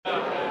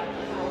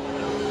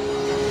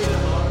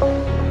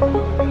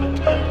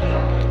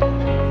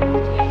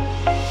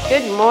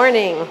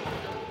morning.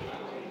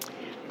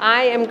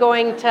 I am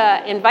going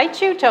to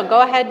invite you to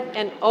go ahead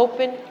and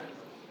open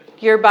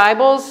your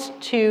Bibles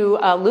to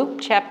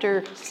Luke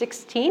chapter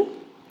 16.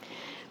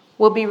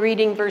 We'll be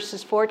reading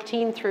verses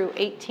 14 through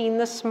 18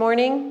 this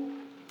morning.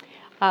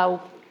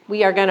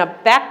 We are going to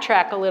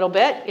backtrack a little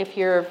bit. If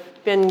you've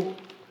been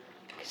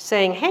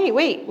saying, hey,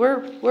 wait,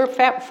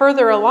 we're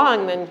further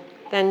along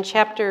than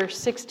chapter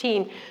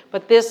 16.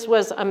 But this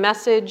was a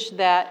message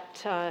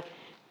that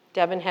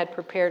Devin had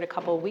prepared a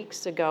couple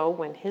weeks ago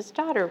when his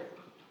daughter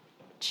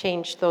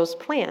changed those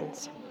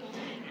plans.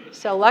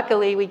 So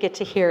luckily we get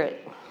to hear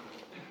it.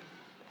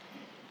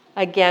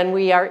 Again,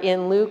 we are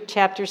in Luke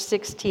chapter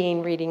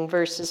 16, reading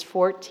verses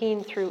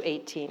 14 through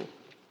 18.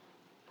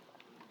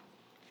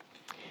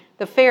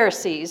 The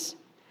Pharisees,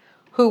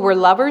 who were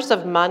lovers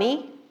of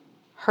money,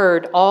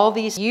 heard all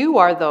these. You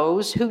are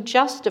those who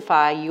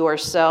justify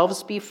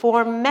yourselves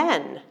before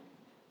men,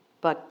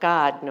 but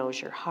God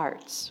knows your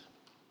hearts.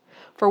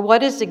 For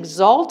what is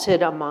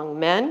exalted among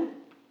men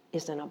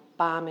is an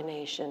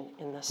abomination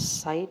in the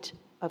sight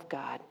of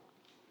God.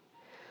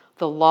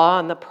 The law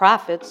and the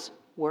prophets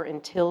were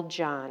until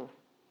John.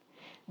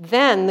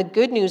 Then the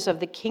good news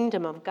of the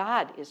kingdom of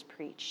God is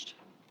preached,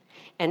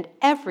 and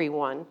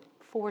everyone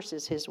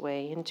forces his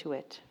way into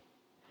it.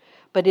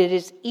 But it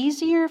is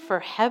easier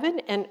for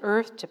heaven and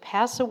earth to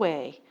pass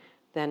away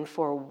than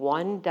for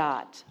one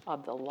dot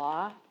of the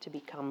law to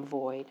become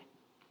void.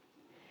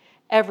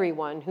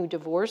 Everyone who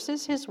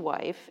divorces his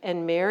wife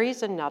and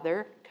marries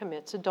another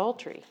commits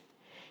adultery,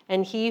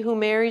 and he who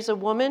marries a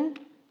woman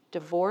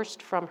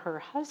divorced from her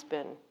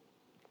husband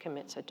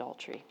commits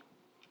adultery.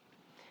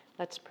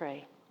 Let's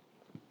pray.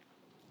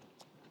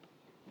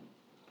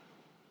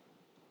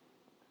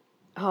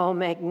 Oh,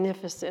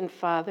 magnificent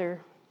Father,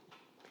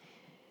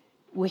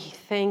 we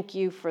thank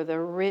you for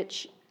the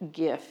rich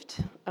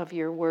gift of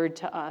your word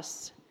to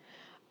us.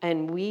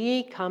 And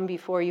we come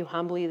before you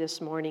humbly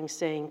this morning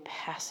saying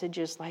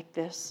passages like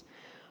this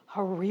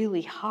are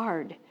really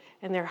hard,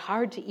 and they're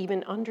hard to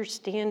even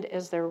understand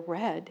as they're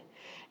read.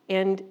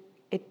 And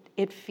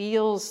it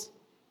feels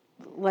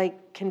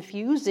like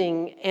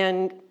confusing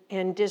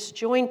and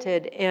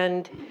disjointed.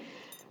 And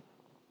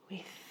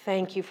we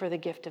thank you for the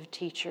gift of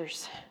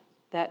teachers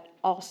that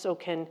also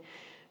can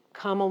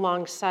come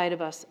alongside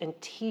of us and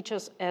teach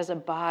us as a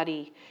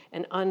body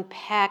and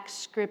unpack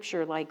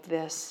scripture like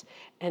this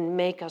and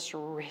make us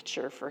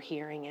richer for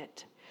hearing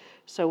it.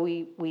 So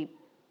we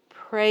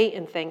pray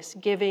in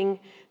thanksgiving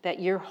that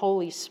your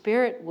Holy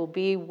Spirit will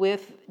be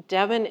with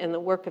Devin in the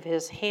work of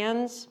his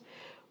hands.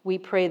 We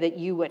pray that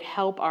you would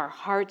help our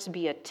hearts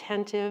be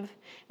attentive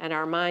and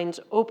our minds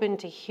open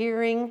to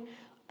hearing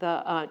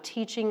the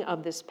teaching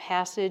of this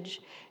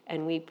passage.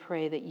 And we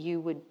pray that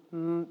you would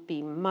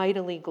be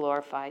mightily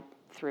glorified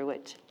through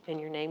it. In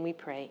your name we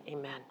pray,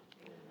 amen.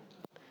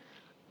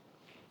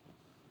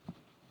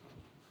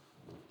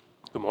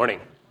 Good morning.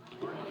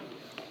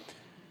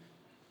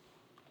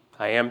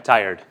 I am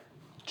tired.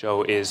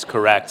 Joe is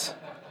correct.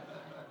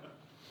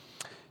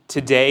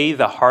 Today,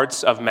 the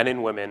hearts of men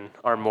and women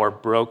are more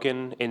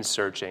broken and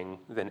searching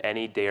than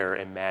any dare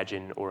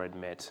imagine or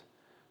admit.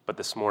 But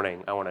this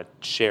morning, I want to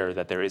share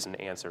that there is an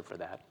answer for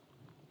that.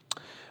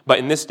 But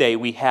in this day,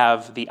 we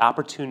have the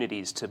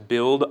opportunities to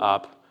build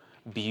up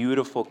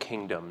beautiful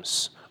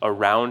kingdoms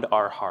around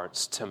our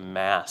hearts to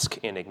mask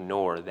and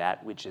ignore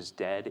that which is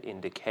dead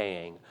and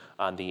decaying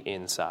on the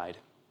inside.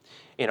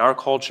 In our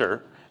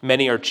culture,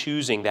 many are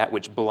choosing that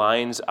which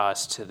blinds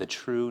us to the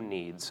true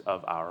needs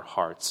of our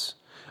hearts.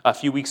 A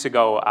few weeks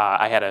ago,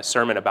 I had a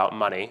sermon about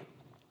money.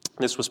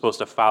 This was supposed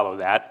to follow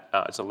that.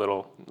 It's a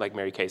little, like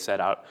Mary Kay said,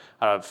 out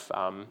of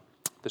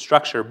the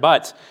structure,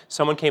 but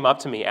someone came up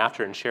to me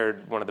after and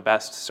shared one of the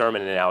best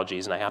sermon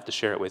analogies, and I have to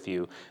share it with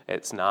you.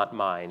 It's not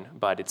mine,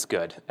 but it's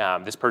good.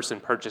 This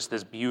person purchased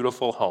this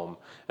beautiful home,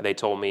 they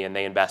told me, and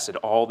they invested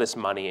all this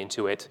money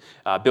into it,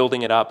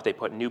 building it up. They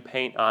put new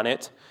paint on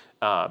it,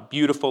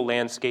 beautiful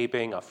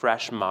landscaping, a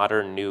fresh,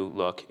 modern, new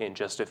look. And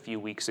just a few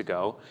weeks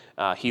ago,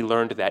 he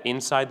learned that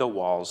inside the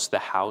walls, the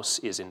house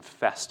is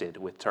infested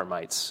with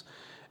termites.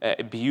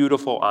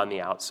 Beautiful on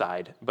the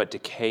outside, but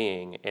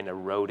decaying and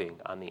eroding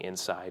on the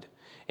inside.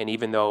 And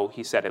even though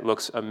he said it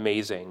looks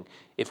amazing,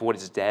 if what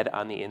is dead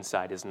on the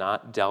inside is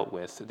not dealt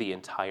with, the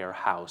entire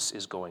house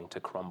is going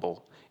to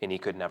crumble, and he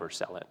could never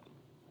sell it.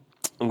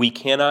 We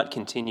cannot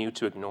continue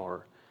to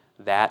ignore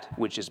that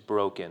which is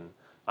broken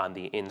on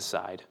the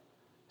inside,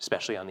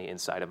 especially on the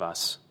inside of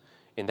us.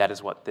 And that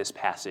is what this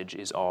passage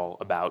is all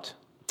about.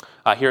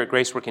 Here at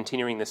Grace, we're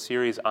continuing this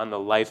series on the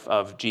life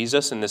of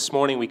Jesus, and this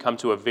morning we come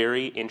to a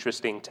very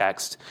interesting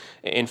text.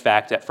 In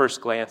fact, at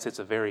first glance, it's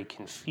a very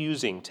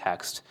confusing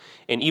text.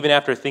 And even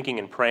after thinking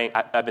and praying,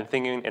 I've been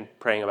thinking and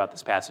praying about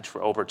this passage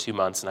for over 2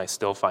 months, and I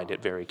still find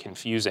it very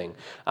confusing.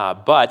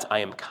 But I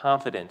am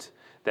confident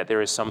that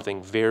there is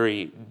something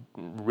very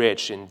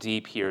rich and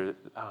deep here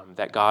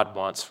that God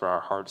wants for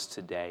our hearts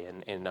today,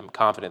 and I'm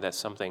confident that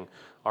something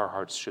our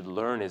hearts should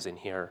learn is in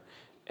here.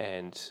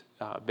 and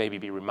maybe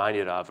be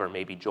reminded of, or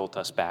maybe jolt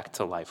us back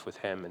to life with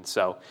him. And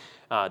so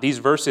these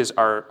verses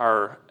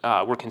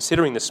we're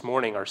considering this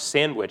morning are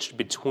sandwiched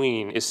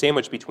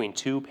between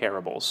two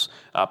parables.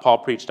 Paul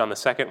preached on the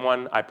second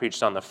one. I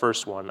preached on the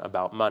first one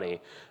about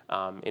money.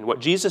 And what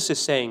Jesus is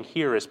saying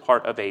here is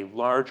part of a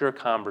larger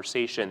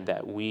conversation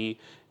that we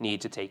need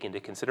to take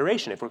into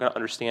consideration if we're going to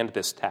understand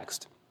this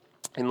text.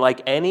 And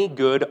like any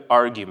good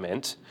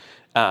argument,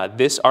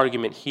 this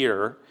argument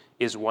here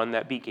is one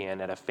that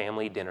began at a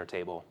family dinner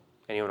table.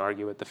 Anyone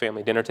argue at the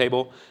family dinner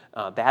table?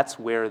 That's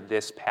where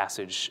this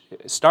passage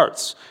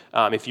starts.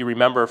 If you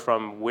remember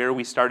from where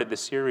we started the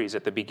series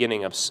at the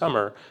beginning of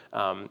summer,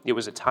 it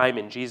was a time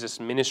in Jesus'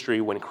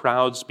 ministry when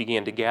crowds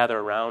began to gather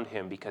around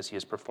him because he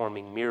was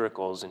performing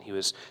miracles and he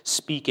was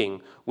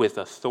speaking with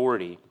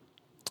authority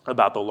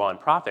about the law and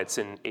prophets.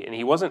 And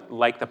he wasn't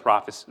like the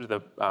prophets,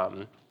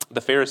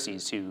 the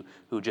Pharisees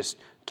who just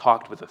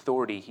talked with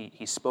authority.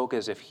 He spoke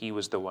as if he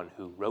was the one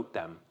who wrote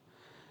them.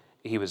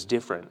 He was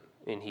different.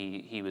 And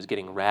he was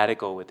getting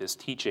radical with his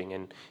teaching,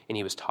 and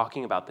he was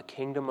talking about the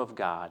kingdom of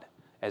God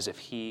as if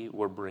he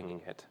were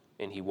bringing it,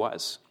 and he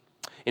was.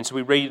 And so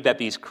we read that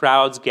these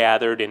crowds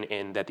gathered,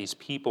 and that these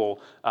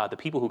people, the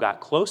people who got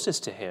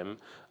closest to him,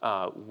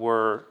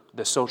 were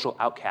the social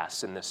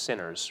outcasts and the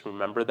sinners.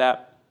 Remember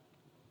that?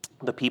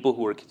 The people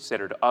who were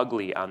considered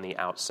ugly on the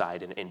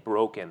outside and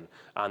broken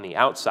on the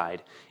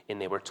outside,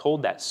 and they were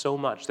told that so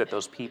much that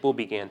those people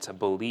began to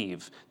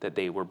believe that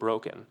they were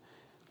broken.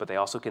 But they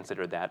also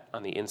considered that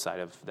on the inside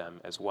of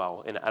them as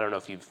well. And I don't know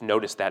if you've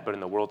noticed that, but in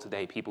the world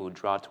today, people who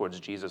draw towards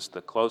Jesus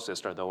the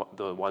closest are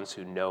the ones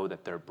who know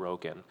that they're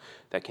broken.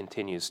 That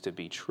continues to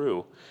be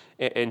true.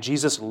 And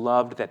Jesus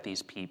loved that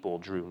these people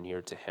drew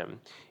near to him.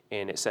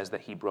 And it says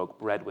that he broke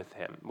bread with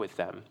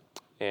them.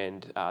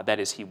 And that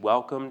is, he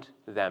welcomed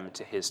them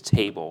to his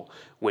table,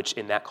 which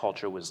in that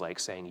culture was like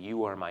saying,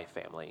 you are my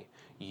family.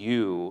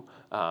 You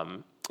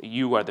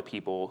are the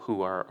people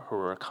who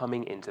are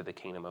coming into the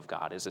kingdom of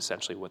God, is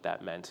essentially what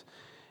that meant.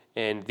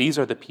 And these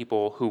are the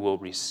people who will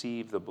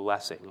receive the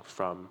blessing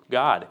from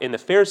God. And the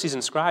Pharisees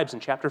and scribes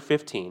in chapter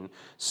 15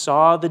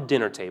 saw the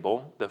dinner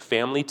table, the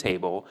family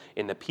table,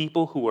 and the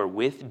people who were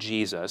with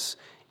Jesus,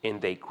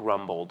 and they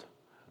grumbled.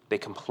 They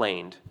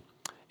complained.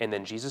 And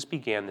then Jesus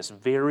began this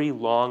very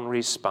long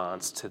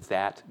response to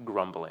that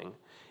grumbling.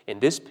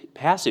 And this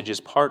passage is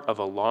part of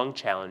a long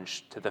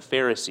challenge to the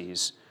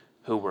Pharisees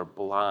who were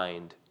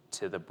blind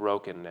to the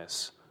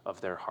brokenness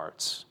of their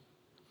hearts.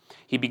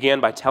 He began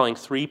by telling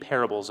 3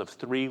 parables of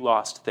 3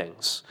 lost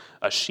things,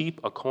 a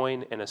sheep, a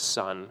coin, and a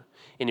son.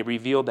 And he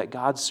revealed that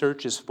God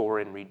searches for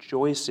and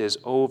rejoices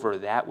over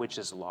that which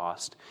is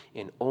lost,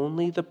 and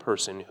only the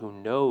person who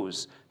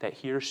knows that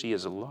he or she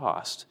is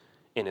lost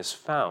and is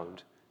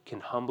found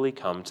can humbly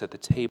come to the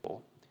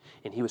table.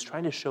 And he was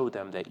trying to show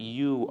them that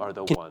you are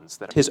the ones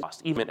that are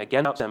lost, even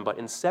against them. But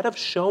instead of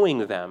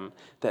showing them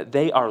that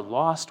they are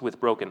lost with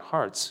broken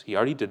hearts, he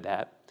already did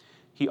that.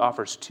 He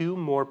offers 2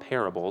 more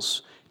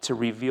parables to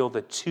reveal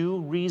the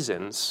 2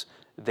 reasons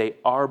they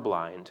are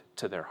blind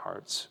to their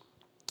hearts.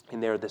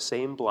 And they're the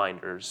same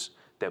blinders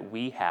that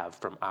we have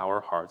from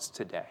our hearts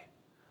today: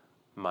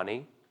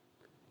 money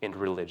and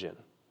religion.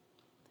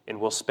 And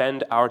we'll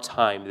spend our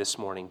time this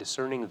morning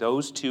discerning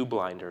those 2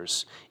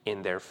 blinders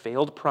in their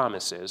failed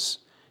promises,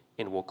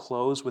 and we'll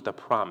close with a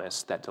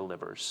promise that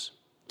delivers.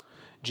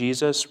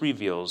 Jesus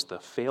reveals the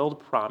failed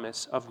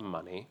promise of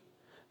money,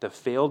 the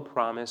failed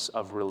promise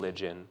of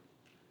religion,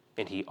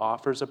 and he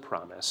offers a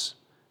promise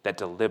that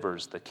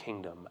delivers the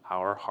kingdom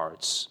our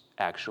hearts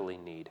actually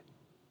need.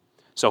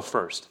 So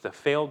first, the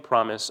failed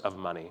promise of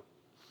money.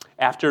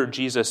 After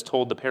Jesus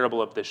told the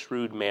parable of the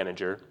shrewd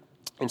manager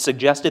and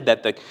suggested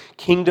that the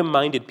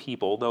kingdom-minded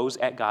people, those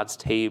at God's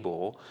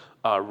table,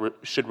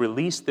 should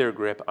release their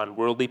grip on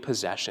worldly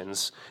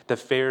possessions, the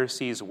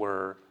Pharisees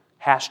were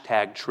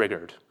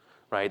 #triggered.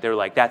 Right? They're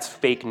like, that's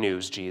fake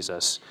news,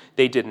 Jesus.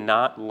 They did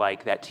not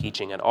like that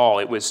teaching at all.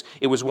 It was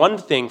one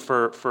thing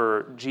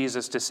for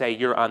Jesus to say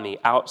you're on the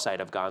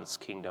outside of God's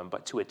kingdom,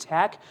 but to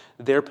attack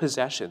their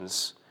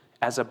possessions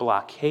as a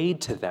blockade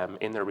to them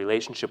in their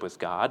relationship with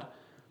God,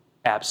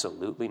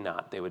 absolutely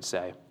not, they would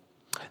say.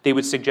 They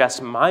would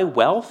suggest my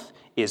wealth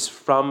is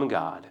from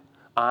God.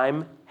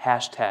 I'm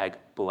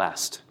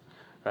 #blessed.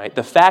 Right?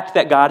 The fact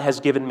that God has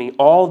given me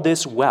all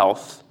this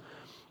wealth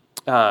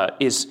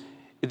is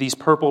these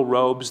purple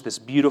robes, this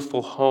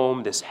beautiful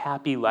home, this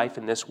happy life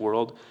in this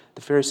world.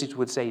 The Pharisees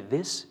would say,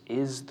 this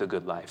is the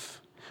good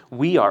life.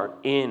 We are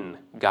in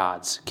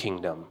God's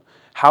kingdom.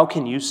 How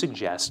can you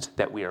suggest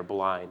that we are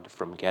blind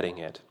from getting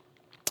it?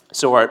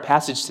 So our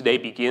passage today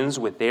begins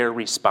with their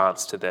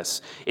response to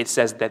this. It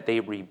says that they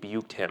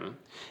rebuked him.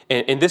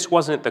 And this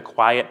wasn't the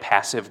quiet,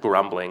 passive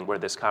grumbling where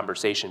this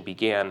conversation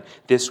began.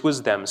 This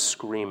was them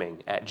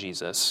screaming at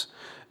Jesus.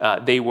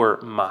 They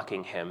were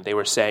mocking him. They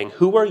were saying,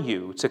 who are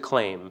you to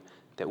claim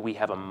that we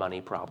have a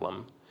money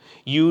problem?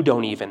 You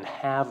don't even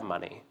have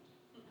money.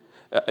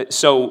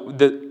 So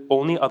the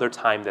only other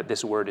time that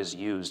this word is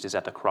used is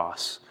at the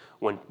cross,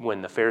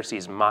 when the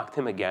Pharisees mocked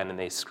him again and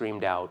they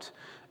screamed out,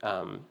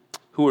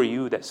 Who are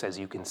you that says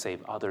you can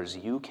save others?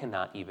 You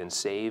cannot even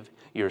save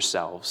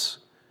yourselves.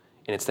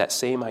 And it's that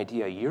same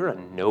idea. You're a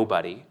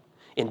nobody.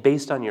 And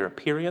based on your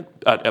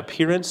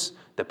appearance,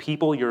 the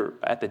people you're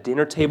at the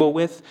dinner table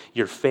with,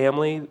 your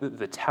family,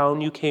 the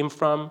town you came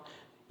from,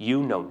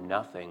 you know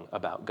nothing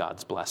about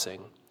God's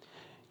blessing.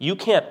 You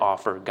can't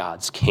offer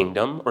God's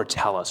kingdom or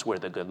tell us where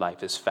the good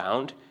life is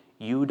found.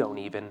 You don't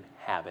even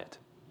have it.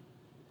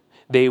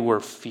 They were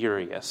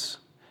furious.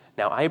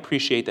 Now, I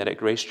appreciate that at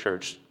Grace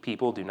Church,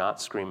 people do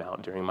not scream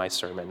out during my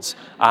sermons.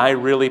 I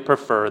really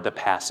prefer the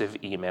passive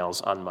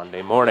emails on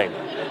Monday morning.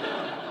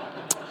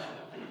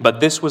 But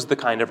this was the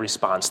kind of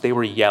response. They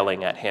were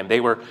yelling at him.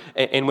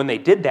 And when they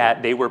did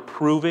that, they were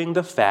proving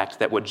the fact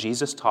that what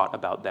Jesus taught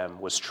about them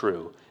was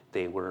true.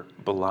 They were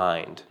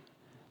blind.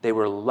 They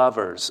were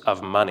lovers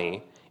of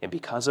money. And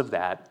because of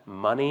that,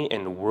 money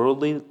and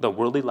the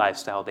worldly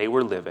lifestyle they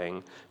were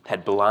living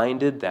had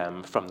blinded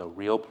them from the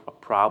real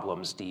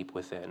problems deep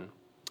within.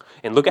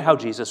 And look at how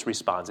Jesus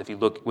responds if you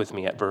look with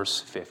me at verse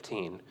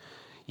 15.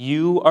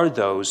 You are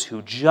those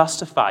who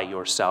justify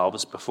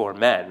yourselves before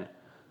men,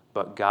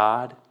 but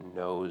God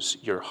knows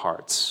your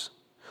hearts.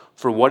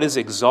 For what is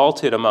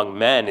exalted among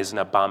men is an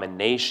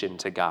abomination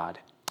to God.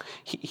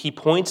 He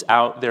points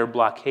out their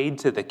blockade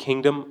to the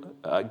kingdom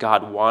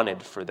God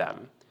wanted for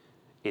them.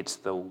 It's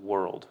the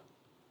world.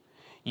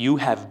 You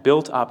have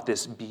built up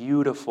this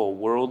beautiful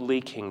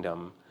worldly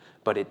kingdom,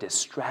 but it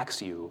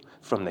distracts you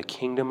from the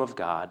kingdom of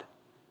God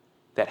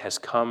that has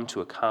come to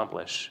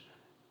accomplish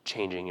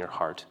changing your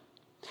heart.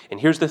 And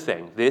here's the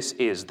thing. This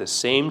is the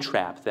same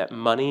trap that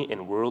money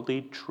and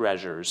worldly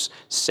treasures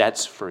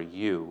sets for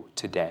you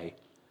today.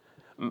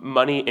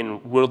 Money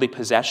and worldly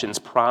possessions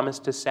promise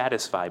to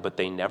satisfy, but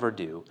they never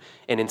do.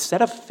 And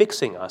instead of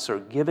fixing us or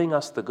giving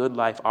us the good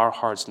life our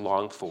hearts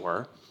long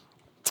for,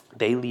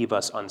 they leave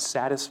us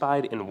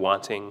unsatisfied and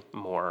wanting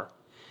more.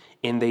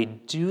 And they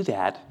do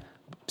that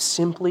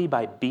simply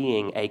by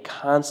being a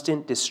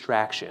constant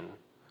distraction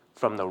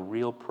from the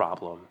real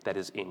problem that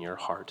is in your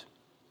heart.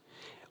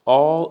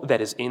 All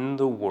that is in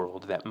the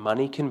world that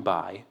money can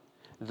buy,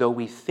 though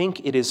we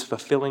think it is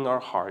fulfilling our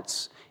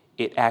hearts,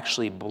 it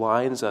actually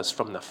blinds us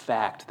from the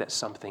fact that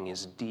something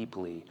is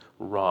deeply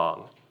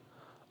wrong.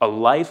 A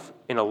life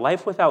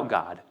without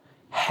God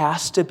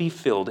has to be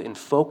filled and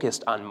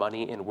focused on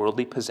money and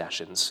worldly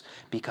possessions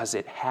because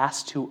it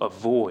has to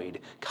avoid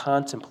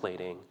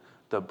contemplating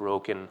the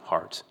broken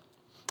heart.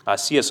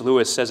 C.S.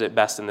 Lewis says it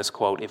best in this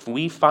quote, if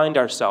we find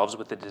ourselves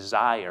with the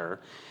desire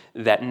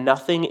that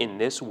nothing in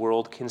this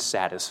world can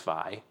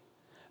satisfy,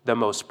 the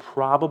most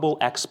probable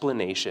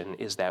explanation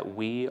is that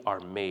we are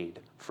made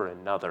for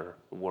another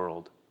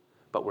world,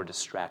 but we're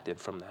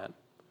distracted from that.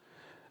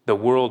 The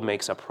world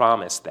makes a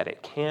promise that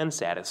it can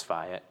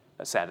satisfy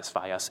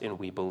us, and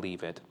we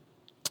believe it.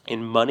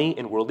 And money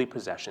and worldly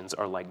possessions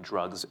are like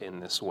drugs in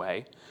this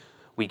way.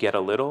 We get a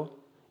little,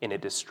 and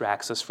it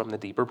distracts us from the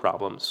deeper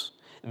problems.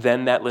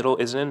 Then that little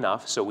isn't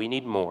enough, so we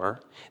need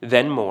more,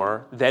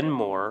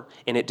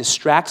 and it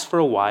distracts for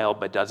a while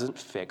but doesn't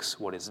fix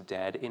what is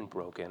dead and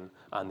broken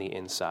on the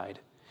inside.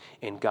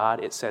 And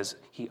God, it says,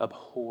 he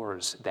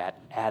abhors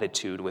that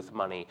attitude with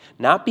money,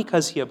 not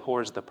because he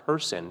abhors the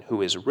person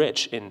who is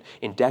rich and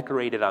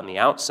decorated on the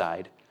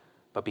outside,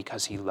 but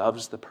because he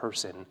loves the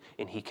person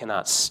and he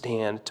cannot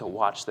stand to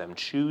watch them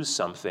choose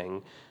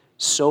something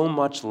so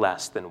much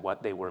less than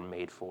what they were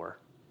made for.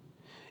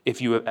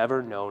 If you have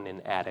ever known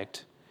an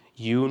addict,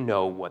 you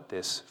know what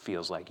this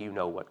feels like. You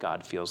know what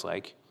God feels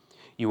like.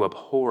 You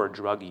abhor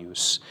drug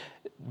use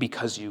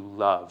because you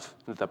love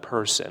the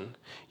person.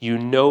 You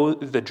know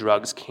the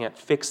drugs can't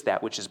fix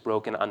that which is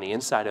broken on the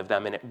inside of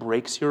them, and it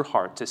breaks your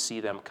heart to see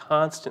them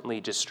constantly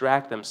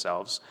distract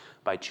themselves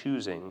by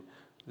choosing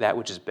that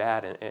which is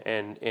bad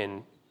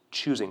and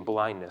choosing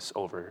blindness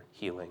over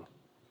healing.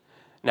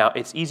 Now,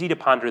 it's easy to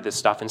ponder this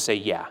stuff and say,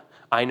 yeah,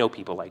 I know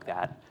people like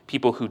that,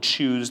 people who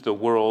choose the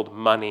world,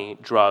 money,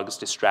 drugs,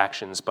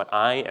 distractions, but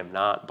I am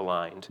not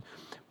blind.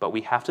 But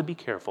we have to be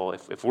careful.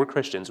 If we're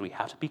Christians, we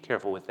have to be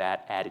careful with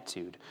that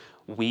attitude.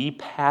 We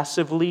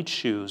passively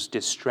choose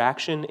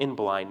distraction and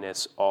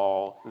blindness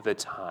all the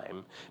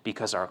time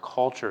because our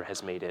culture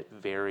has made it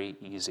very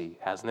easy,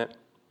 hasn't it?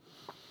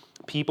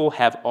 People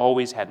have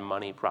always had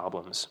money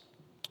problems,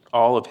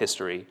 all of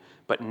history,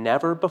 but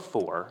never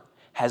before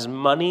has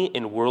money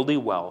and worldly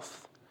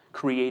wealth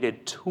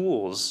created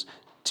tools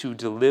to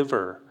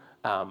deliver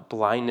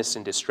blindness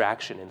and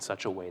distraction in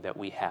such a way that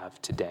we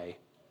have today.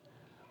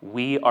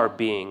 We are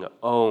being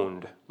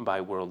owned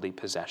by worldly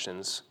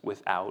possessions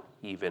without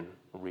even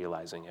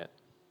realizing it.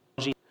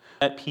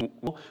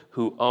 People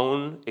who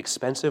own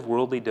expensive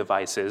worldly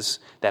devices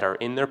that are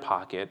in their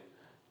pocket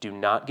do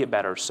not get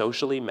better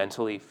socially,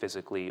 mentally,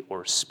 physically,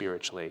 or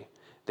spiritually.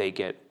 They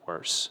get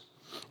worse.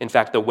 In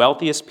fact, the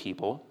wealthiest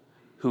people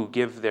who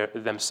give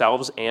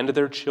themselves and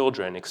their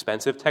children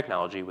expensive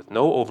technology with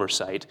no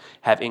oversight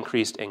have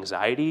increased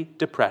anxiety,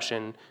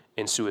 depression,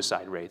 and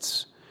suicide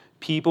rates.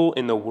 People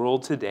in the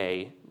world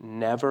today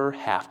never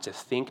have to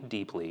think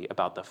deeply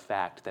about the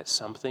fact that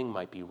something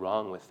might be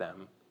wrong with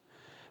them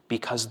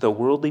because the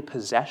worldly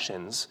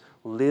possessions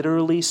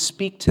literally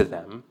speak to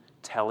them,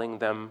 telling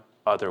them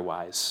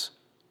otherwise.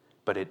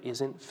 But it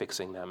isn't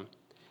fixing them.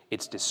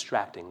 It's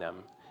distracting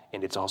them,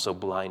 and it's also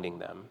blinding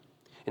them.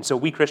 And so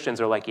we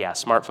Christians are like, yeah,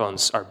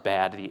 smartphones are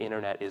bad. The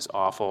internet is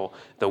awful.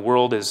 The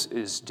world is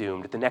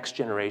doomed. The next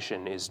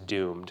generation is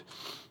doomed.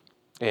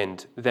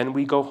 And then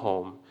we go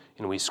home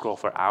and we scroll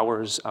for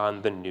hours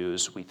on the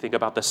news. We think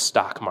about the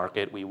stock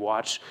market. We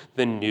watch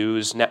the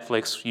news,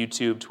 Netflix,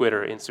 YouTube,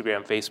 Twitter,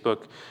 Instagram,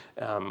 Facebook.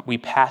 We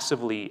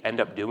passively end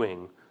up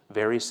doing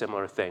very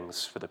similar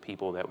things for the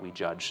people that we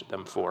judge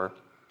them for.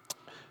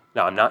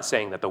 Now, I'm not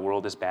saying that the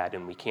world is bad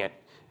and we can't,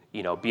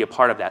 be a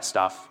part of that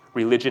stuff.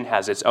 Religion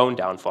has its own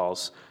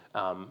downfalls,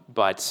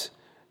 but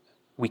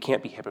we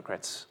can't be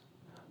hypocrites.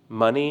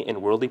 Money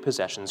and worldly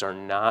possessions are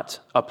not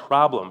a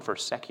problem for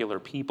secular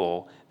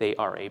people. They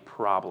are a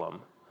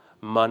problem.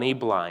 Money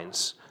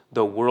blinds.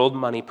 The world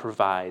money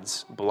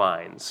provides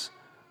blinds.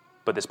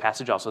 But this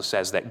passage also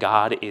says that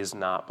God is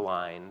not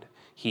blind.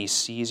 He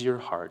sees your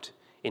heart,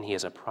 and he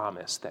has a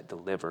promise that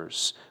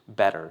delivers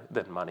better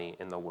than money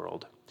in the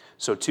world.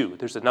 So too,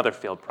 there's another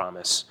failed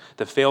promise,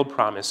 the failed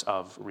promise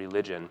of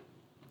religion.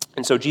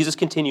 And so Jesus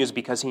continues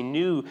because he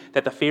knew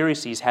that the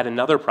Pharisees had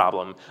another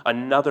problem,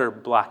 another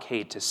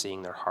blockade to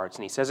seeing their hearts.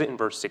 And he says it in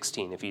verse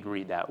 16, if you'd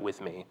read that with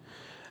me.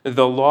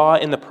 The law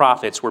and the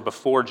prophets were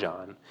before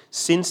John.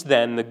 Since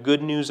then, the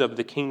good news of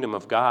the kingdom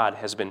of God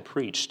has been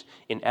preached,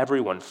 and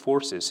everyone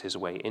forces his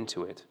way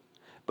into it.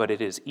 But it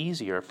is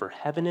easier for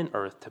heaven and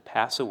earth to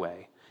pass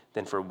away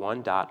than for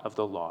one dot of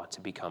the law to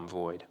become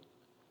void.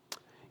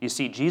 You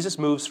see, Jesus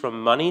moves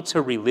from money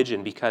to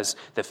religion because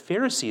the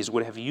Pharisees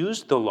would have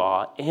used the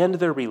law and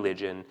their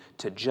religion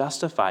to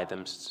justify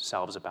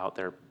themselves about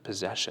their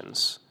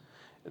possessions.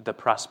 The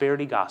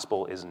prosperity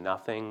gospel is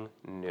nothing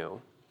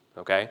new,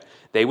 okay?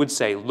 They would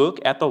say, look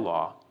at the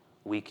law.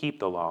 We keep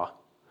the law.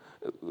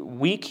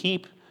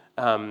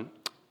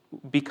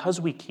 Because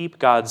we keep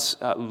God's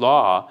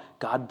law,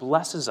 God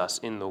blesses us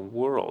in the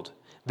world.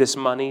 This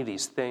money,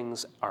 these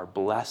things are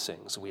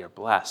blessings. We are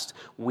blessed.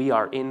 We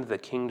are in the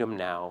kingdom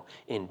now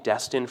and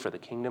destined for the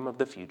kingdom of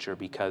the future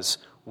because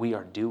we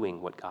are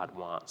doing what God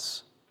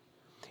wants.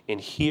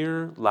 And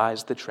here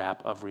lies the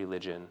trap of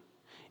religion.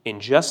 And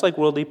just like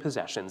worldly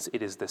possessions,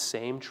 it is the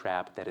same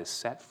trap that is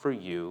set for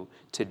you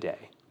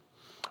today.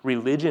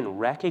 Religion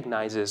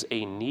recognizes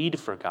a need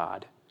for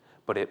God,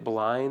 but it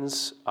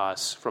blinds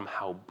us from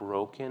how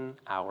broken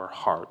our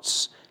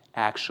hearts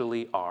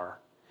actually are.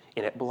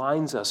 And it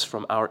blinds us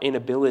from our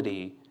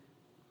inability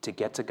to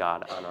get to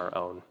God on our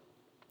own.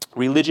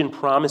 Religion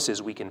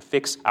promises we can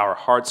fix our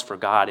hearts for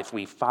God if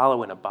we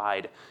follow and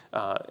abide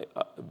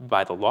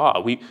by the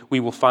law. We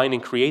will find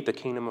and create the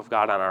kingdom of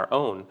God on our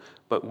own,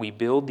 but we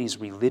build these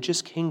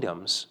religious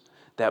kingdoms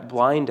that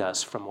blind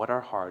us from what our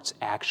hearts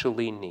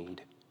actually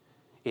need.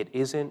 It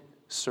isn't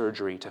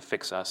surgery to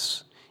fix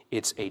us.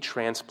 It's a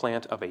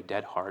transplant of a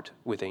dead heart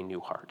with a new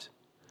heart.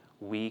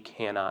 We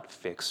cannot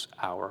fix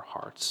our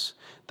hearts.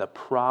 The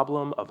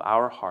problem of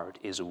our heart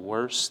is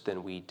worse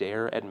than we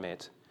dare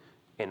admit,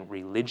 and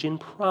religion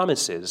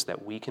promises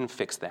that we can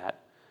fix that,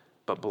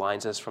 but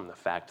blinds us from the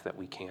fact that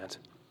we can't.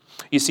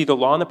 You see, the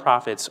law and the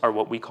prophets are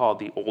what we call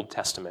the Old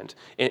Testament,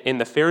 and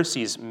the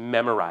Pharisees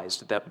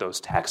memorized those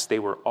texts. They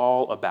were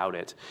all about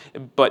it.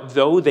 But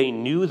though they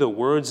knew the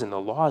words and the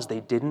laws,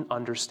 they didn't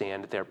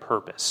understand their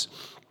purpose.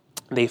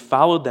 They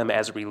followed them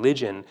as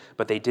religion,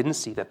 but they didn't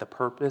see that the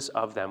purpose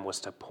of them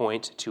was to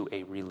point to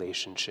a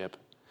relationship.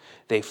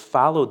 They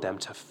followed them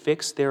to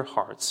fix their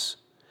hearts,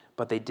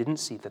 but they didn't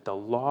see that the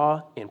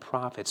law and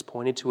prophets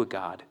pointed to a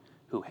God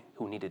who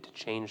needed to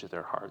change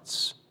their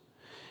hearts.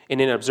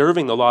 And in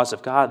observing the laws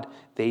of God,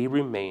 they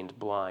remained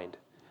blind.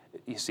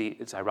 You see,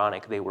 it's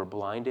ironic. They were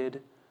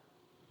blinded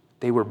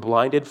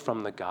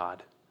from the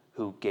God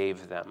who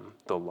gave them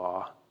the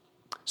law.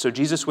 So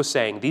Jesus was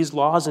saying, these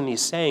laws and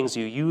these sayings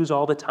you use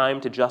all the time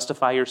to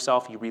justify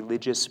yourself, you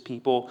religious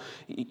people,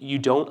 you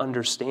don't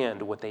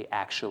understand what they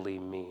actually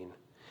mean.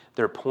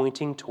 They're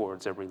pointing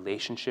towards a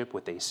relationship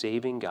with a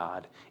saving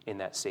God, and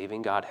that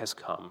saving God has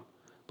come.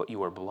 But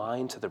you are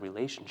blind to the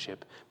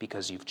relationship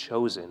because you've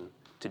chosen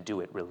to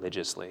do it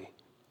religiously.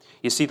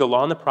 You see, the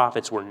law and the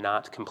prophets were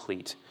not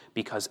complete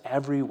because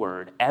every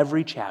word,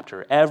 every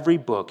chapter, every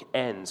book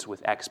ends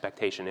with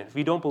expectation. And if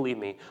you don't believe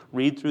me,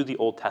 read through the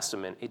Old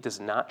Testament. It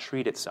does not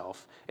treat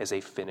itself as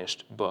a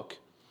finished book.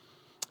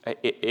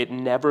 It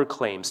never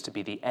claims to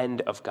be the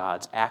end of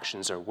God's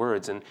actions or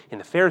words. And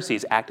the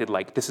Pharisees acted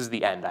like this is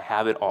the end, I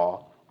have it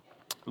all.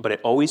 But it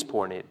always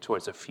pointed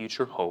towards a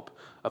future hope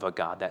of a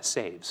God that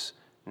saves,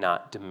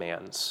 not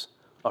demands,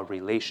 a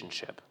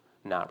relationship,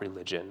 not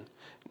religion.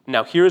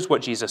 Now, here's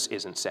what Jesus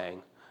isn't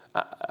saying.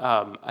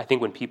 I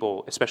think when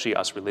people, especially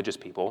us religious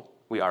people,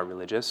 we are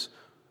religious,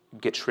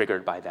 get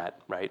triggered by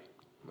that, right?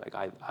 Like,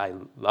 I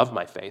love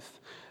my faith.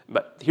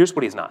 But here's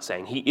what he's not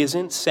saying. He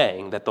isn't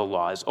saying that the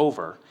law is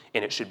over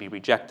and it should be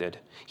rejected.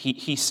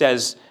 He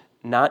says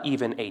not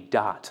even a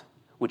dot,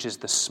 which is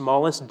the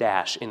smallest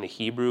dash in the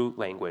Hebrew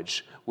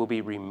language, will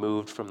be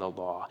removed from the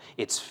law.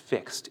 It's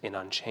fixed and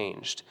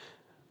unchanged.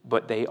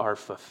 But they are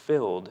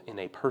fulfilled in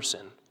a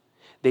person.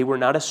 They were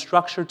not a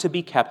structure to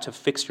be kept to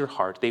fix your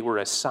heart. They were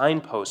a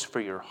signpost for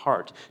your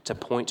heart to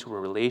point to a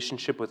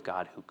relationship with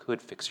God who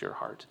could fix your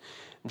heart.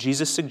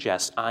 Jesus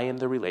suggests, I am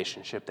the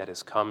relationship that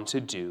has come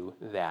to do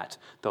that.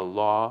 The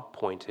law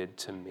pointed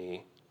to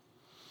me.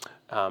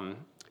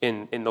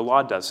 And the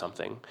law does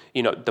something.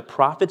 The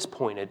prophets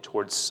pointed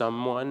towards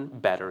someone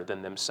better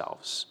than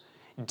themselves.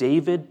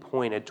 David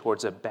pointed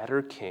towards a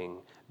better king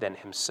than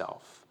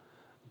himself.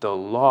 The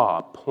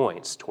law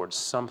points towards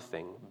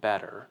something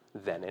better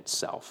than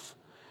itself.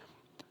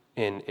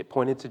 And it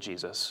pointed to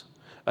Jesus,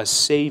 a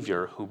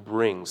Savior who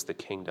brings the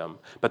kingdom.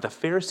 But the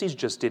Pharisees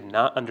just did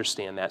not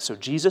understand that, so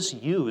Jesus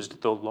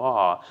used the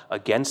law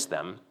against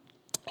them.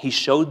 He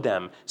showed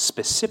them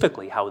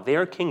specifically how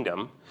their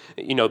kingdom,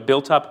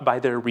 built up by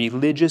their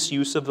religious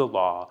use of the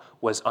law,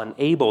 was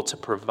unable to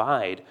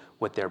provide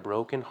what their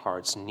broken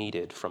hearts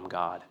needed from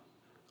God,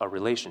 a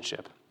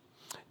relationship.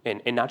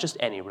 And not just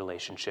any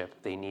relationship,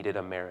 they needed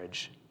a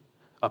marriage,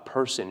 a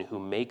person who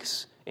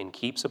makes and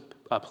keeps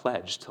a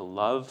pledge to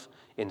love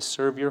and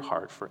serve your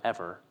heart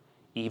forever,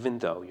 even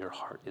though your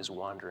heart is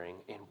wandering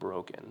and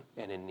broken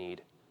and in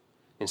need.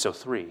 And so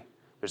 3,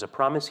 there's a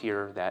promise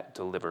here that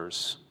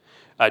delivers.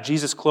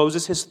 Jesus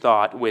closes his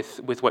thought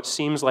with what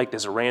seems like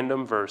this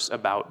random verse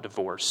about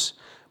divorce,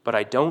 but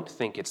I don't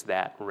think it's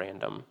that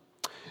random.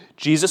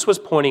 Jesus was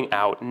pointing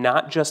out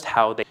not just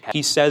how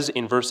he says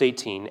in verse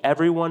 18,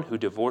 everyone who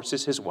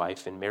divorces his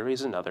wife and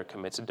marries another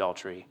commits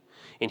adultery,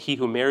 and he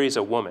who marries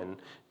a woman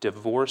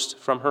divorced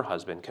from her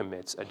husband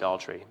commits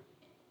adultery.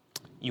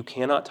 You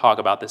cannot talk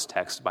about this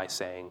text by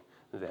saying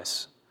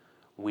this: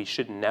 we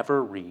should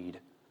never read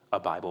a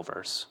Bible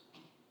verse.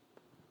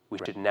 We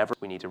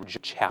need to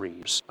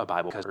read a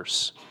Bible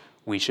verse.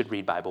 We should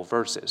read Bible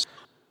verses.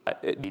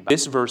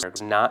 This verse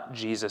is not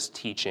Jesus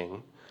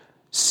teaching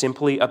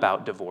simply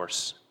about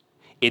divorce.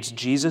 It's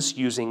Jesus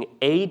using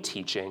a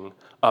teaching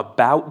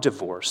about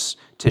divorce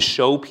to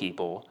show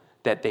people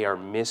that they are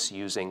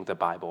misusing the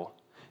Bible.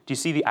 Do you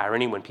see the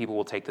irony when people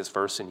will take this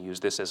verse and use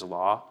this as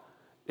law?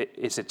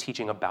 It's a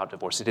teaching about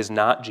divorce. It is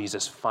not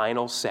Jesus'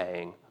 final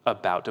saying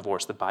about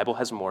divorce. The Bible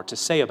has more to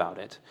say about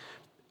it.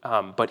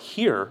 But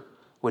here,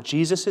 what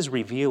Jesus is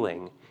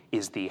revealing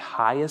is the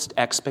highest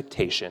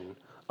expectation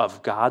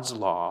of God's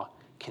law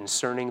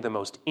concerning the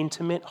most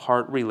intimate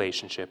heart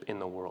relationship in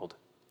the world.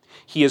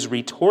 He is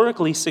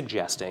rhetorically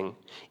suggesting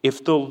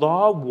if the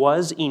law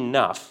was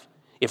enough,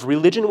 if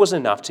religion was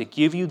enough to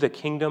give you the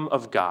kingdom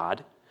of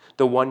God,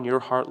 the one your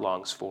heart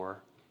longs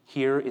for,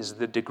 here is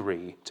the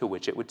degree to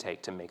which it would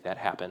take to make that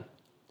happen.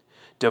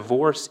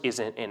 Divorce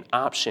isn't an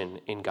option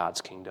in God's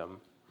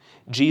kingdom.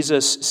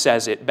 Jesus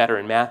says it better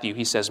in Matthew.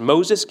 He says,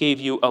 Moses gave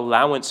you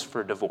allowance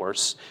for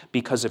divorce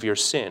because of your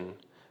sin,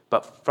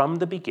 but from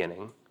the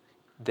beginning,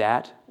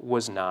 that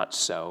was not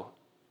so.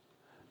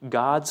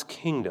 God's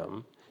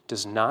kingdom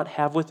does not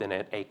have within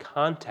it a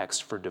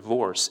context for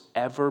divorce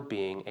ever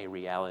being a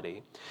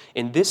reality.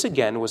 And this,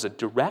 again, was a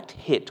direct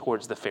hit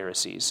towards the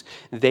Pharisees.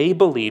 They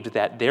believed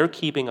that their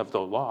keeping of the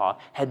law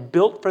had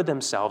built for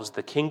themselves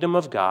the kingdom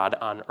of God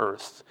on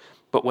earth.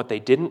 But what they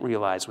didn't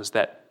realize was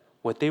that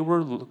what they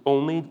were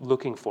only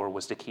looking for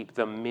was to keep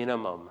the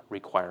minimum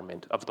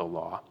requirement of the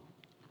law.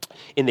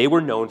 And they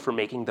were known for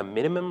making the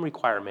minimum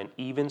requirement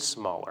even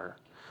smaller.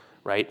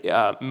 Right?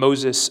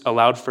 Moses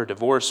allowed for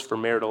divorce for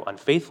marital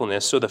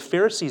unfaithfulness, so the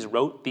Pharisees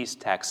wrote these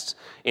texts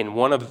I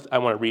want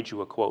to read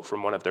you a quote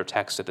from one of their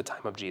texts at the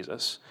time of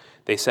Jesus.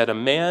 They said, a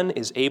man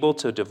is able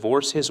to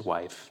divorce his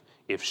wife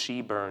if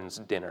she burns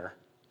dinner.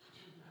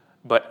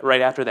 But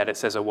right after that, it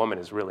says a woman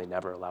is really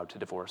never allowed to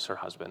divorce her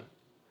husband.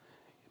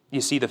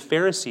 You see, the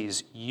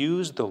Pharisees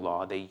used the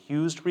law, they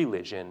used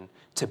religion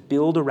to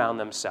build around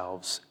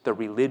themselves the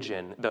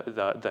religion,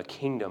 the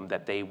kingdom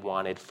that they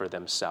wanted for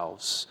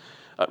themselves.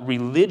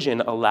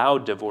 Religion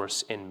allowed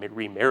divorce and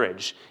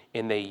remarriage,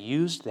 and they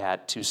used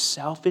that to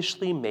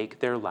selfishly make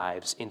their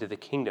lives into the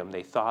kingdom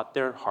they thought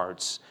their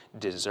hearts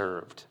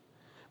deserved.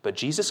 But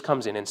Jesus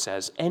comes in and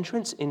says,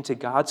 entrance into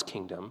God's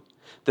kingdom,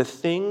 the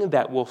thing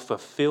that will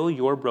fulfill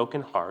your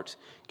broken heart,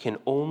 can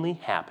only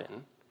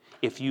happen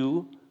if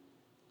you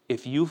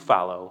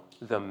follow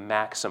the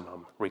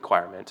maximum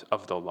requirement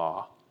of the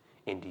law,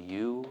 and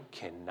you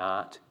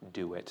cannot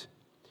do it.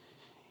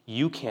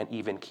 You can't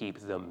even keep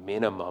the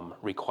minimum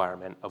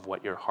requirement of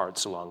what your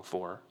hearts long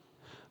for.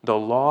 The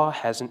law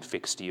hasn't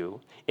fixed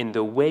you, and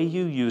the way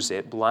you use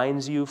it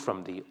blinds you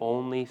from the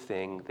only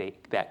thing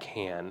that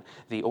can,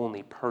 the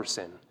only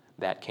person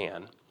that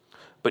can.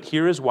 But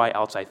here is why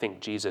else I think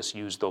Jesus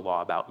used the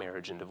law about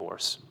marriage and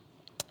divorce.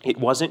 It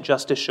wasn't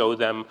just to show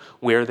them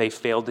where they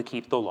failed to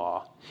keep the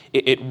law.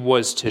 It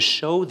was to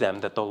show them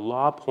that the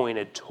law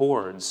pointed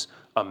towards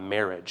a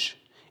marriage,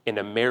 in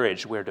a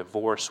marriage where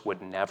divorce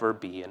would never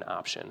be an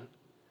option.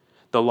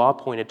 The law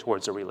pointed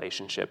towards a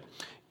relationship.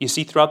 You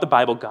see, throughout the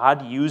Bible,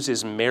 God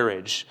uses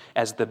marriage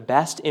as the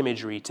best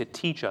imagery to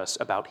teach us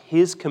about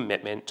his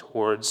commitment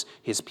towards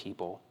his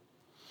people.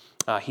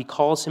 He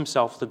calls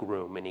himself the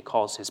groom, and he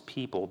calls his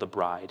people the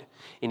bride.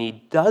 And he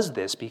does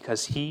this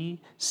because he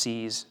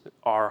sees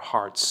our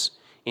hearts,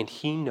 and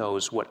he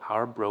knows what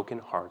our broken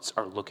hearts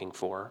are looking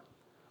for.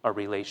 a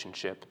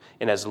relationship.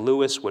 And as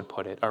Lewis would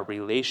put it, a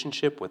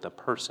relationship with a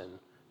person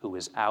who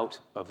is out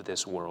of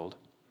this world.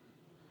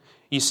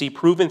 You see,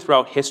 proven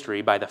throughout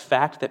history by the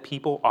fact that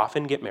people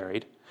often get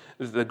married,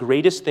 the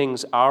greatest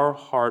things our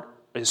heart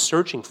is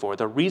searching for,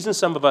 the reason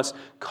some of us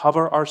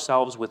cover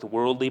ourselves with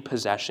worldly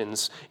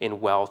possessions and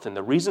wealth, and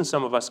the reason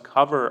some of us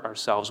cover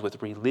ourselves with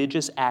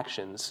religious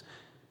actions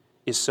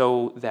is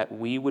so that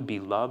we would be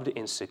loved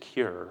and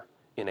secure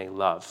in a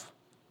love.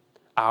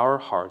 Our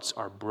hearts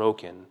are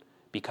broken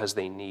because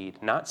they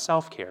need not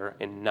self-care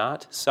and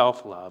not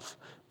self-love,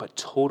 but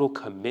total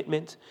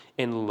commitment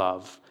and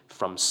love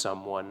from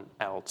someone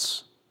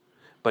else.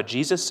 But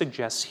Jesus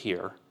suggests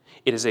here,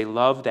 it is a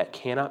love that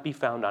cannot be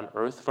found on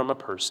earth from a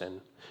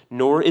person,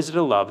 nor is it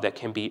a love that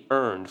can be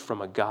earned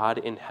from a God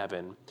in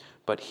heaven.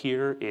 But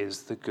here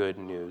is the good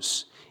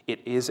news.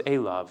 It is a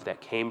love that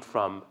came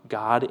from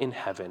God in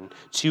heaven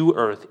to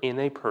earth in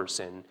a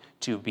person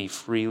to be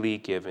freely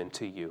given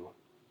to you.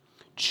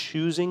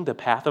 Choosing the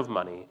path of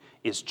money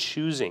is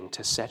choosing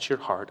to set your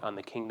heart on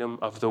the kingdom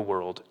of the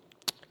world,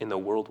 and the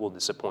world will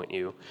disappoint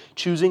you.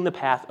 Choosing the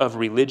path of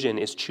religion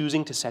is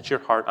choosing to set your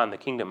heart on the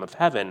kingdom of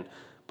heaven,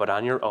 but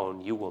on your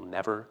own, you will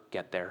never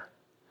get there.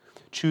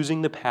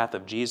 Choosing the path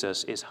of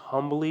Jesus is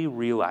humbly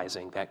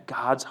realizing that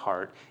God's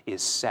heart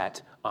is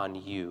set on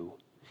you,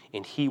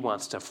 and he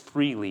wants to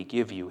freely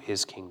give you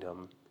his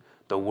kingdom.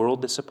 The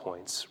world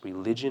disappoints,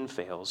 religion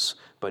fails,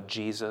 but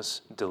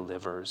Jesus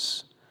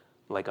delivers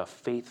like a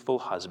faithful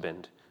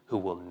husband who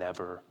will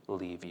never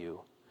leave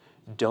you.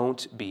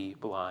 Don't be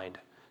blind.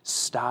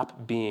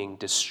 Stop being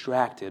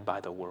distracted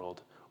by the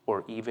world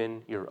or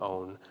even your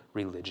own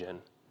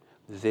religion.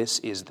 This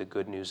is the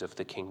good news of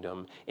the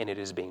kingdom, and it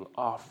is being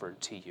offered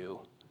to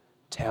you.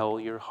 Tell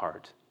your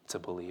heart to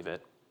believe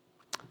it.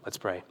 Let's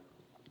pray.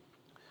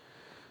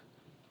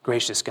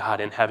 Gracious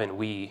God in heaven,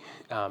 we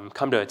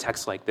come to a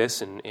text like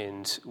this,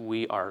 and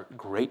we are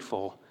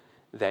grateful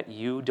that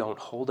you don't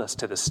hold us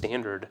to the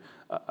standard.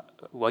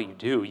 Well, you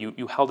do.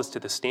 You held us to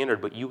the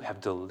standard, but you have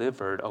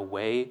delivered a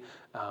way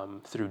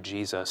through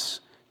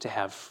Jesus to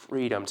have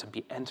freedom, to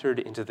be entered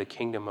into the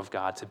kingdom of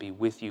God, to be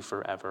with you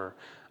forever.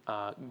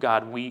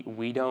 God,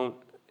 we don't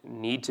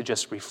need to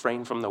just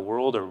refrain from the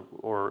world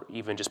or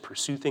even just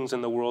pursue things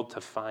in the world to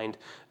find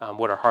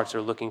what our hearts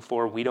are looking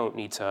for. We don't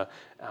need to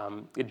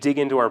dig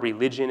into our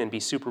religion and be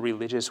super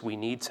religious. We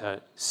need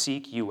to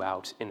seek you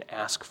out and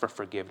ask for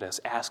forgiveness,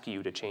 ask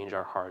you to change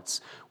our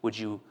hearts. Would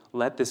you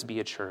let this be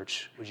a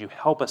church? Would you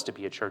help us to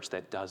be a church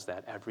that does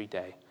that every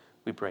day?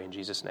 We pray in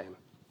Jesus' name.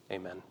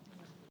 Amen.